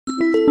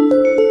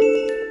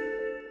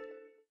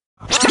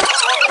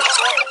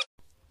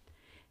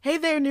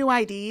there, new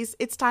IDs.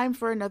 It's time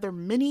for another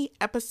mini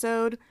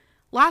episode.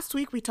 Last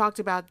week we talked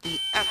about the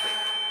epic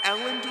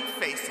L&D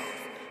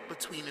face-off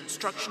between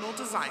instructional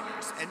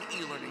designers and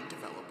e-learning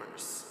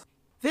developers.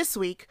 This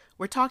week,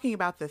 we're talking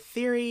about the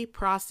theory,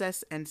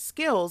 process, and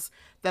skills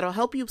that'll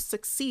help you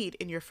succeed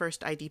in your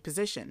first ID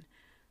position.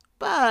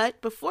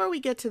 But before we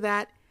get to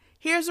that,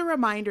 here's a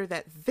reminder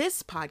that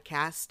this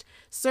podcast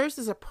serves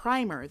as a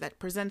primer that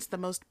presents the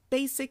most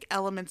basic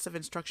elements of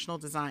instructional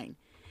design.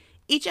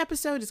 Each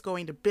episode is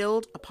going to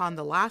build upon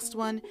the last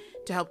one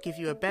to help give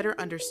you a better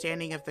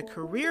understanding of the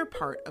career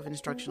part of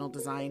instructional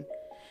design.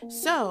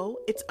 So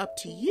it's up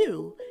to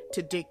you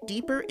to dig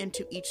deeper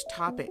into each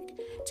topic,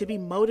 to be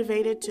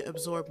motivated to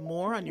absorb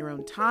more on your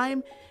own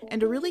time, and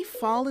to really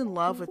fall in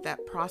love with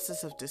that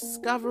process of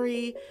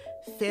discovery,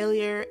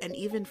 failure, and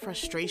even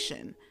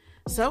frustration.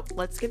 So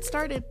let's get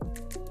started.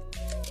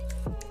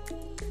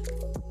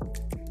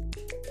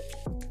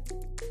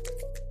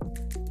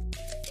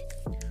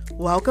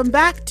 Welcome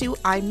back to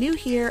I'm New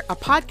Here, a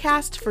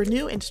podcast for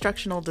new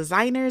instructional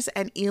designers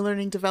and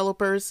e-learning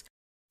developers.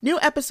 New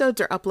episodes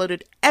are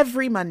uploaded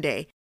every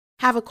Monday.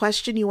 Have a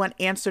question you want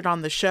answered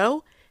on the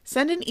show?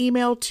 Send an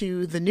email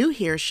to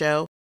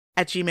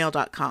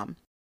thenewhereshow@gmail.com.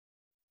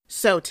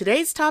 So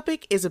today's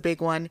topic is a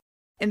big one.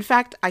 In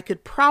fact, I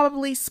could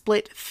probably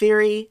split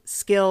theory,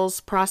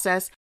 skills,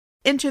 process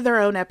into their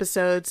own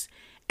episodes,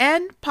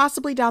 and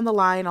possibly down the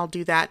line I'll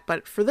do that.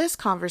 But for this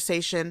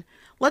conversation,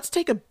 let's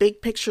take a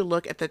big picture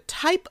look at the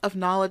type of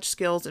knowledge,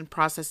 skills, and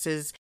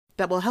processes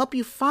that will help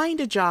you find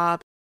a job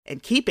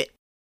and keep it.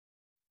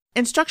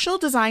 Instructional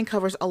design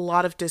covers a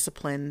lot of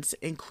disciplines,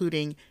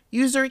 including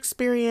user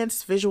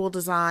experience, visual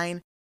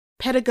design,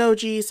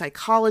 pedagogy,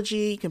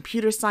 psychology,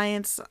 computer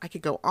science. I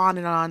could go on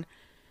and on.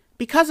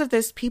 Because of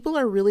this, people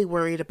are really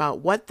worried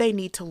about what they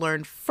need to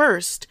learn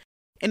first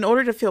in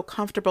order to feel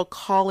comfortable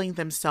calling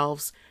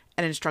themselves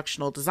an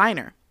instructional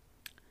designer.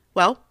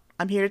 Well,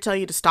 I'm here to tell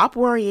you to stop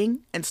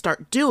worrying and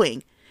start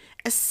doing.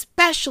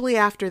 Especially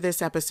after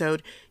this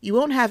episode, you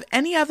won't have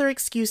any other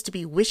excuse to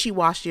be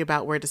wishy-washy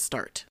about where to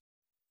start.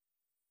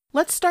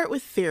 Let's start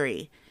with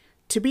theory.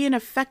 To be an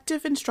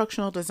effective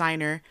instructional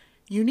designer,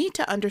 you need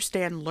to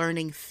understand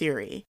learning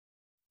theory,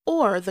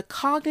 or the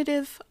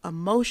cognitive,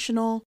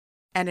 emotional,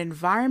 and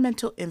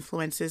environmental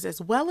influences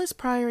as well as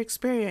prior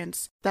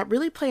experience that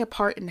really play a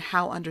part in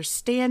how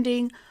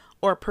understanding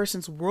or a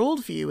person's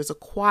worldview is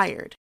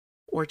acquired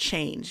or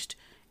changed,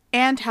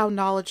 and how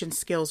knowledge and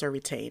skills are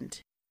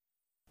retained.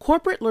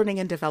 Corporate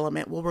learning and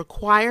development will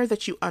require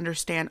that you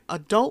understand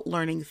adult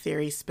learning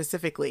theory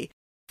specifically.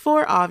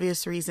 For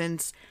obvious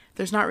reasons,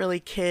 there's not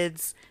really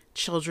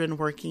children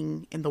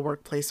working in the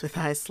workplace with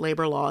us.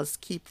 Labor laws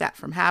keep that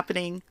from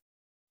happening.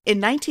 In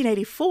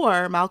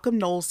 1984, Malcolm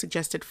Knowles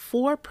suggested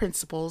 4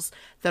 principles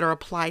that are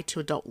applied to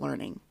adult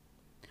learning.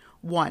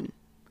 1.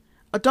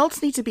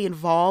 Adults need to be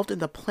involved in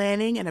the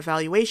planning and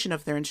evaluation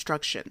of their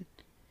instruction.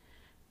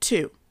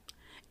 2.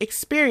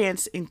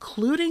 Experience,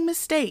 including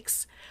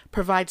mistakes,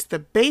 provides the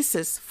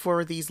basis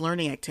for these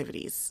learning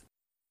activities.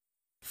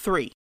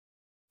 3.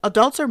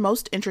 Adults are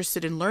most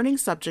interested in learning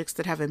subjects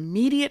that have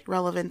immediate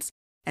relevance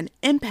and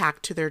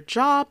impact to their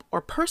job or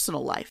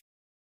personal life.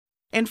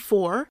 And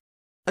 4.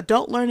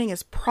 Adult learning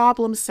is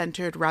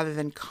problem-centered rather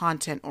than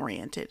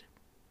content-oriented.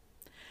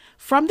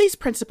 From these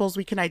principles,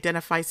 we can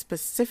identify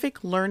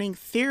specific learning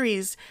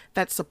theories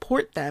that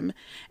support them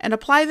and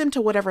apply them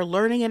to whatever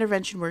learning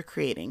intervention we're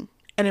creating.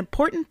 An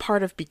important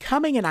part of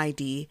becoming an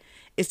ID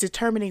is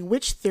determining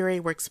which theory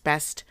works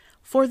best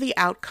for the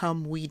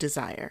outcome we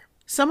desire.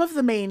 Some of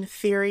the main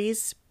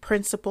theories,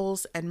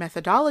 principles, and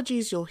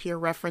methodologies you'll hear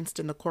referenced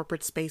in the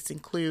corporate space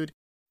include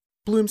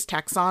Bloom's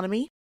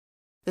taxonomy,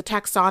 the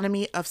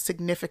taxonomy of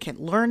significant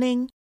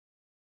learning,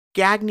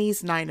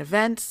 Gagne's 9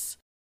 events,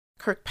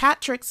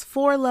 Kirkpatrick's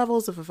 4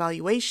 levels of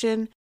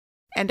evaluation,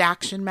 and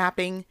action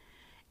mapping.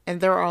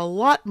 And there are a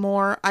lot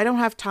more. I don't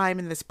have time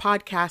in this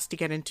podcast to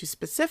get into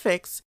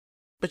specifics,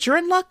 but you're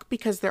in luck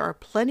because there are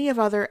plenty of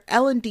other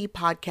L&D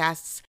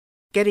podcasts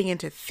getting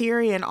into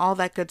theory and all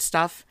that good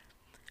stuff.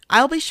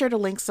 I'll be sure to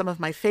link some of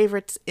my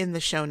favorites in the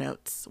show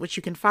notes, which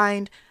you can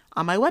find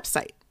on my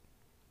website.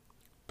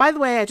 By the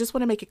way, I just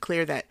want to make it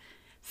clear that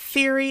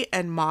theory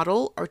and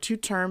model are 2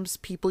 terms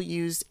people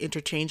use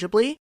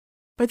interchangeably,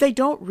 but they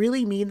don't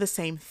really mean the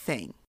same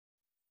thing.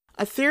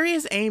 A theory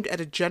is aimed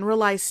at a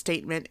generalized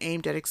statement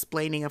aimed at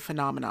explaining a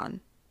phenomenon,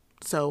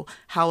 so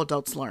how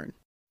adults learn.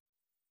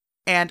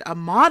 And a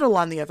model,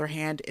 on the other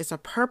hand, is a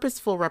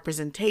purposeful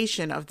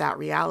representation of that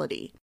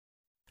reality.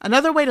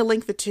 Another way to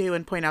link the 2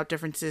 and point out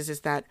differences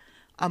is that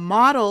a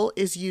model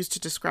is used to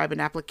describe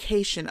an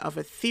application of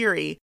a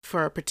theory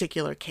for a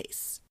particular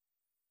case.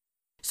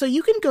 So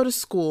you can go to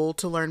school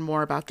to learn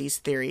more about these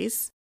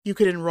theories. You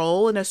could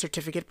enroll in a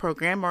certificate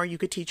program, or you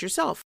could teach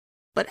yourself.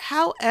 But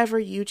however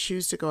you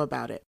choose to go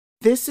about it,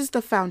 this is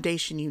the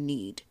foundation you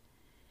need.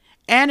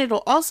 And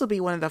it'll also be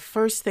one of the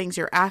first things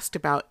you're asked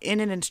about in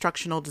an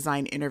instructional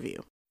design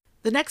interview.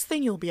 The next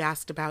thing you'll be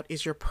asked about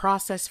is your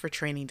process for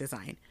training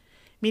design.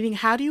 Meaning,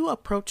 how do you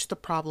approach the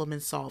problem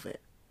and solve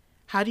it?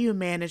 How do you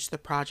manage the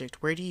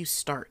project? Where do you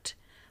start?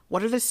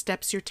 What are the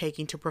steps you're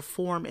taking to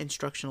perform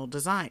instructional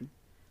design?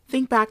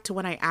 Think back to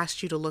when I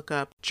asked you to look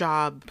up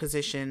job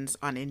positions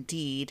on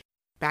Indeed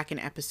back in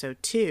episode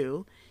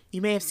 2.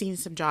 You may have seen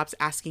some jobs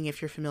asking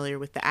if you're familiar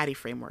with the ADDIE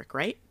framework,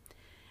 right?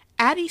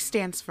 ADDIE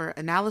stands for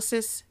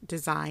Analysis,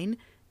 Design,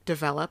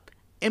 Develop,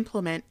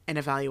 Implement, and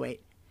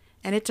Evaluate.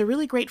 And it's a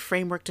really great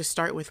framework to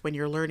start with when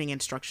you're learning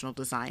instructional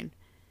design.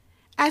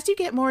 As you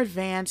get more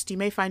advanced, you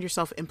may find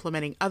yourself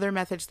implementing other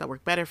methods that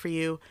work better for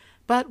you,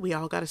 but we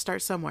all got to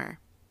start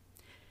somewhere.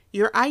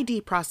 Your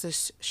ID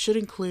process should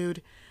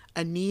include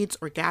a needs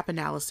or gap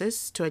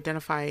analysis to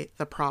identify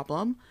the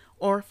problem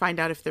or find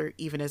out if there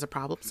even is a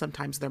problem.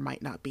 Sometimes there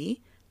might not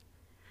be.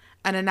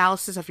 An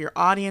analysis of your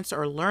audience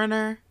or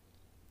learner.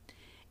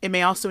 It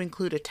may also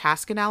include a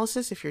task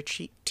analysis if you're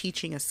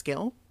teaching a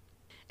skill.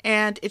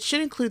 And it should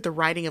include the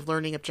writing of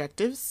learning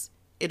objectives.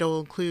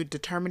 It'll include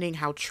determining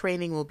how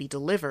training will be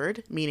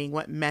delivered, meaning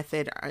what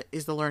method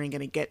is the learning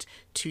going to get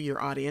to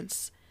your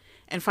audience.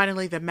 And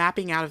finally, the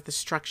mapping out of the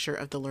structure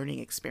of the learning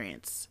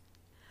experience.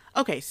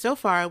 Okay, so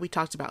far we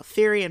talked about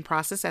theory and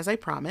process as I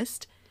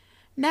promised.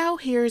 Now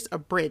here's a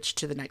bridge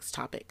to the next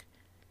topic.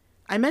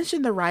 I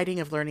mentioned the writing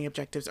of learning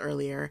objectives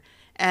earlier,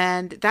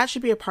 and that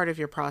should be a part of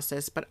your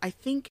process, but I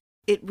think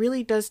it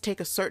really does take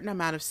a certain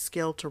amount of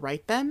skill to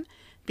write them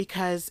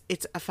because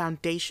it's a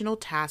foundational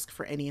task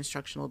for any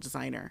instructional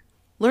designer.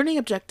 Learning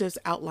objectives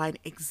outline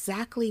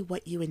exactly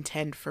what you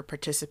intend for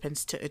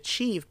participants to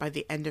achieve by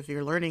the end of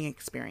your learning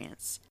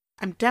experience.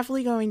 I'm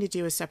definitely going to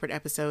do a separate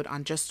episode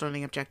on just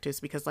learning objectives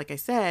because, like I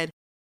said,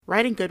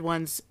 writing good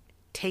ones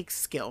takes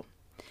skill.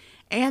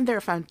 And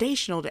they're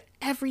foundational to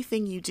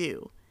everything you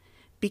do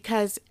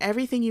because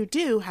everything you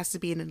do has to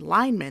be in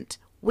alignment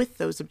with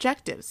those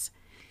objectives.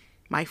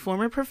 My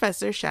former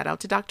professor, shout out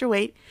to Dr.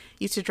 Waite,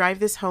 used to drive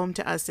this home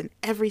to us in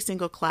every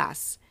single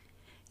class.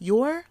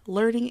 Your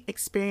learning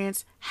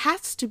experience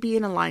has to be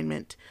in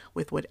alignment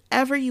with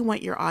whatever you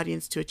want your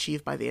audience to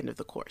achieve by the end of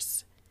the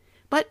course.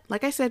 But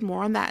like I said,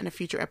 more on that in a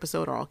future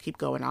episode, or I'll keep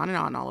going on and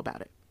on all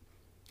about it.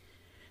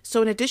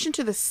 So in addition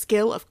to the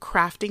skill of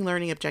crafting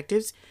learning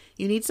objectives,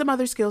 you need some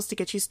other skills to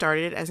get you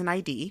started as an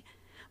ID.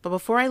 But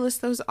before I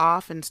list those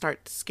off and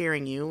start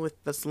scaring you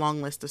with this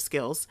long list of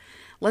skills,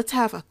 let's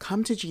have a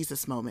come to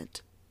Jesus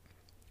moment.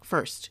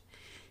 First,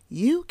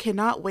 you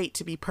cannot wait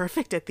to be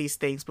perfect at these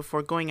things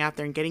before going out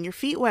there and getting your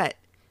feet wet.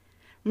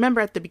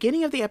 Remember at the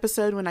beginning of the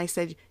episode when I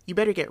said you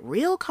better get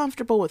real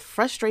comfortable with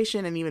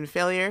frustration and even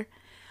failure?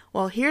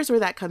 Well, here's where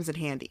that comes in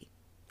handy.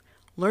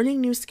 Learning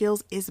new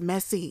skills is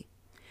messy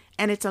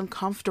and it's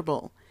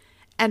uncomfortable.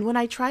 And when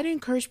I try to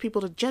encourage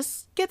people to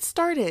just get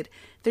started,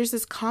 there's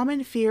this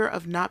common fear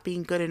of not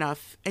being good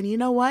enough. And you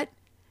know what?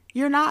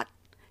 You're not.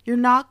 You're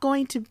not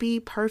going to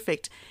be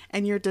perfect.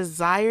 And your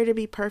desire to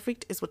be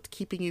perfect is what's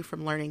keeping you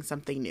from learning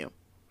something new.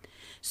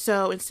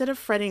 So instead of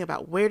fretting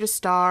about where to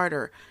start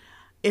or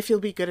if you'll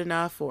be good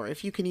enough or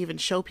if you can even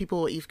show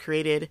people what you've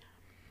created,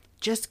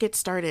 just get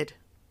started.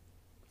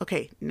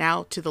 Okay,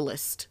 now to the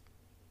list.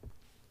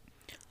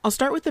 I'll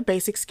start with the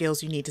basic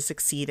skills you need to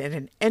succeed at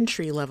an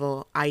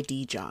entry-level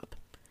ID job.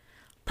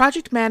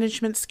 Project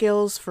management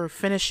skills for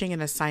finishing an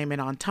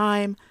assignment on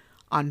time,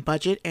 on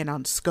budget, and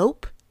on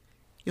scope.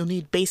 You'll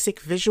need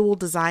basic visual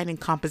design and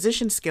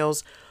composition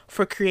skills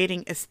for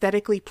creating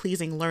aesthetically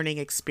pleasing learning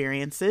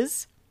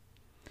experiences.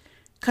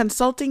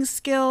 Consulting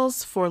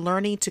skills for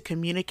learning to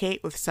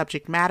communicate with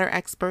subject matter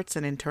experts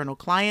and internal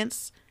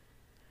clients.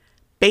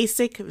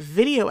 Basic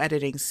video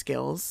editing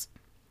skills,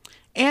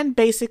 and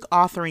basic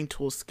authoring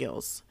tool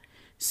skills.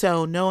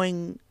 So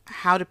knowing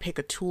how to pick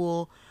a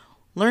tool,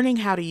 learning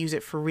how to use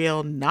it for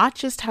real, not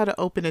just how to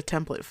open a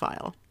template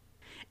file.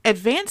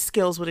 Advanced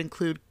skills would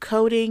include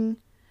coding,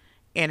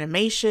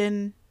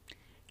 animation,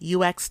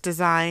 UX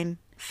design,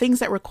 things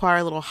that require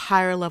a little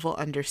higher level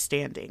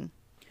understanding.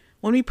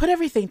 When we put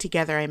everything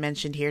together I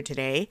mentioned here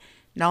today,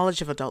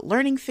 knowledge of adult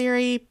learning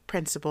theory,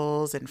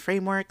 principles, and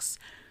frameworks,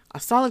 a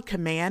solid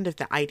command of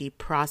the ID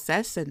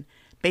process, and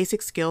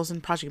basic skills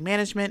in project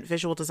management,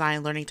 visual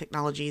design, learning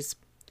technologies,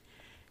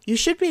 you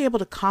should be able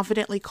to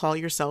confidently call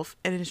yourself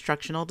an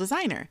instructional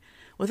designer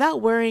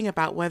without worrying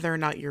about whether or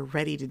not you're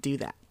ready to do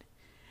that.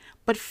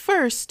 But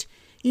first,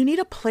 you need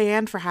a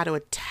plan for how to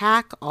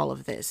attack all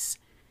of this.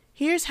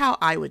 Here's how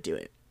I would do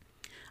it.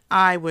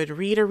 I would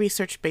read a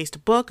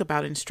research-based book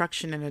about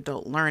instruction and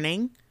adult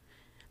learning.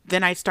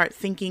 Then I'd start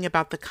thinking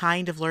about the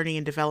kind of learning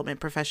and development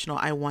professional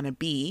I want to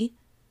be.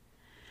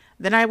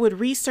 Then I would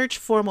research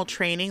formal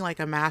training like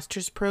a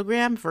master's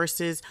program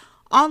versus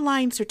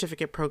online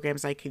certificate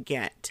programs I could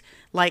get,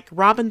 like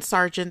Robin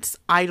Sargent's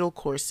IDLE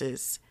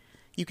courses.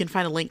 You can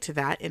find a link to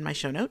that in my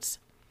show notes.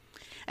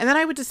 And then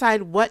I would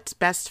decide what's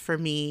best for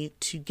me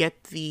to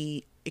get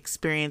the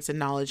experience and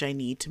knowledge I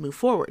need to move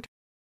forward.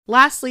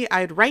 Lastly,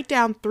 I'd write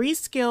down 3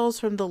 skills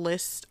from the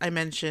list I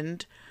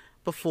mentioned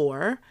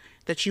before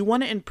that you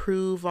want to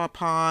improve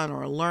upon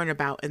or learn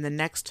about in the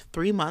next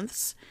 3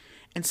 months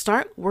and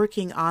start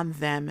working on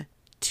them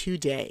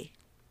today.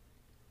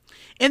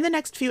 In the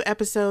next few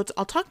episodes,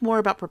 I'll talk more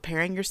about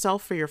preparing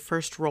yourself for your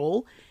first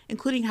role,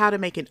 including how to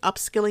make an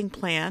upskilling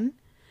plan,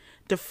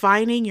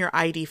 defining your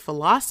ID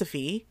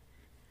philosophy,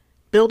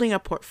 building a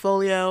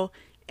portfolio,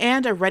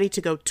 and a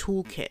ready-to-go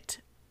toolkit.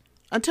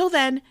 Until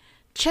then,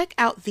 check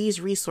out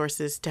these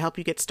resources to help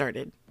you get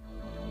started.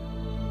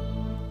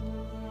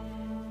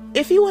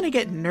 If you want to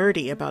get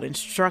nerdy about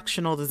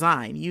instructional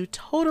design, you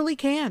totally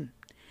can.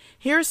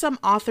 Here are some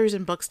authors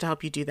and books to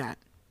help you do that.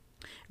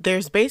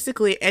 There's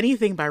basically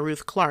anything by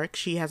Ruth Clark.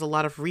 She has a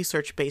lot of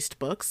research-based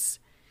books.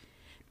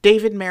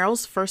 David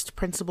Merrill's First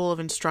Principle of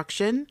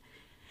Instruction.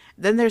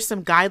 Then there's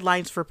some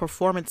guidelines for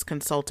performance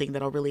consulting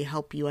that'll really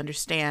help you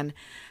understand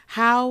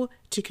how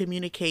to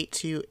communicate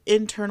to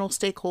internal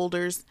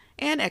stakeholders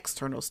and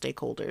external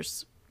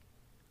stakeholders.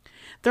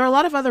 There are a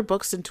lot of other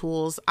books and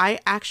tools. I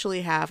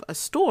actually have a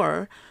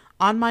store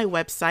on my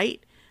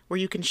website where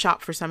you can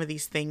shop for some of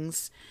these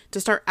things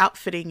to start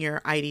outfitting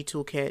your ID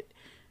toolkit.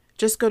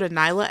 Just go to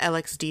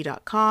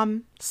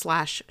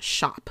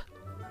nylalxd.com/shop.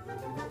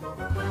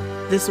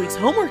 This week's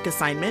homework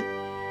assignment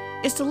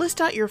is to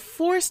list out your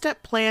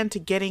 4-step plan to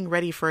getting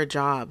ready for a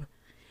job.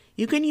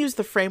 You can use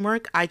the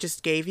framework I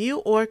just gave you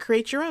or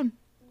create your own.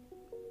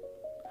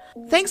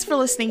 Thanks for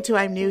listening to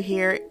I'm New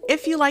Here.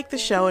 If you like the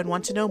show and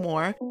want to know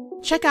more,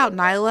 check out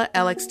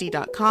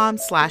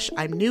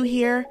nylalxd.com/I'm New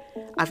Here.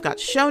 I've got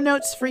show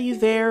notes for you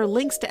there,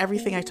 links to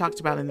everything I talked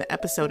about in the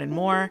episode and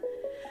more.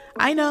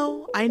 I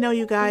know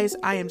you guys,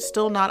 I am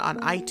still not on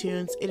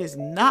iTunes. It is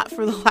not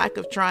for the lack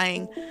of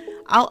trying.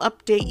 I'll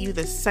update you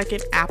the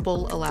second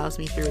Apple allows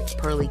me through its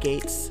pearly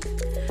gates.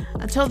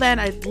 Until then,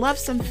 I'd love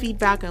some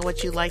feedback on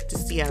what you'd like to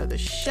see out of the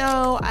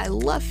show. I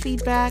love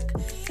feedback.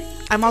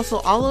 I'm also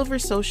all over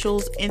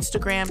socials,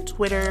 Instagram,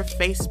 Twitter,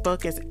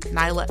 Facebook as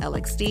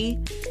NylaLXD.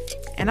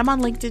 And I'm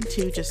on LinkedIn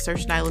too, just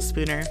search Nyla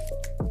Spooner.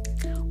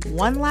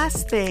 One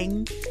last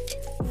thing.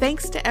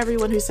 Thanks to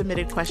everyone who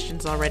submitted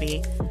questions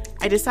already.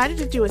 I decided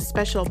to do a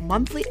special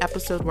monthly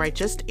episode where I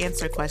just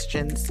answer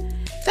questions.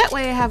 That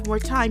way I have more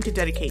time to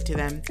dedicate to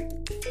them.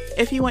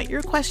 If you want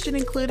your question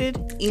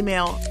included,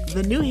 email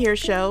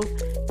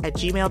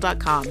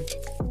thenewhereshow@gmail.com.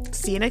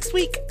 See you next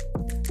week.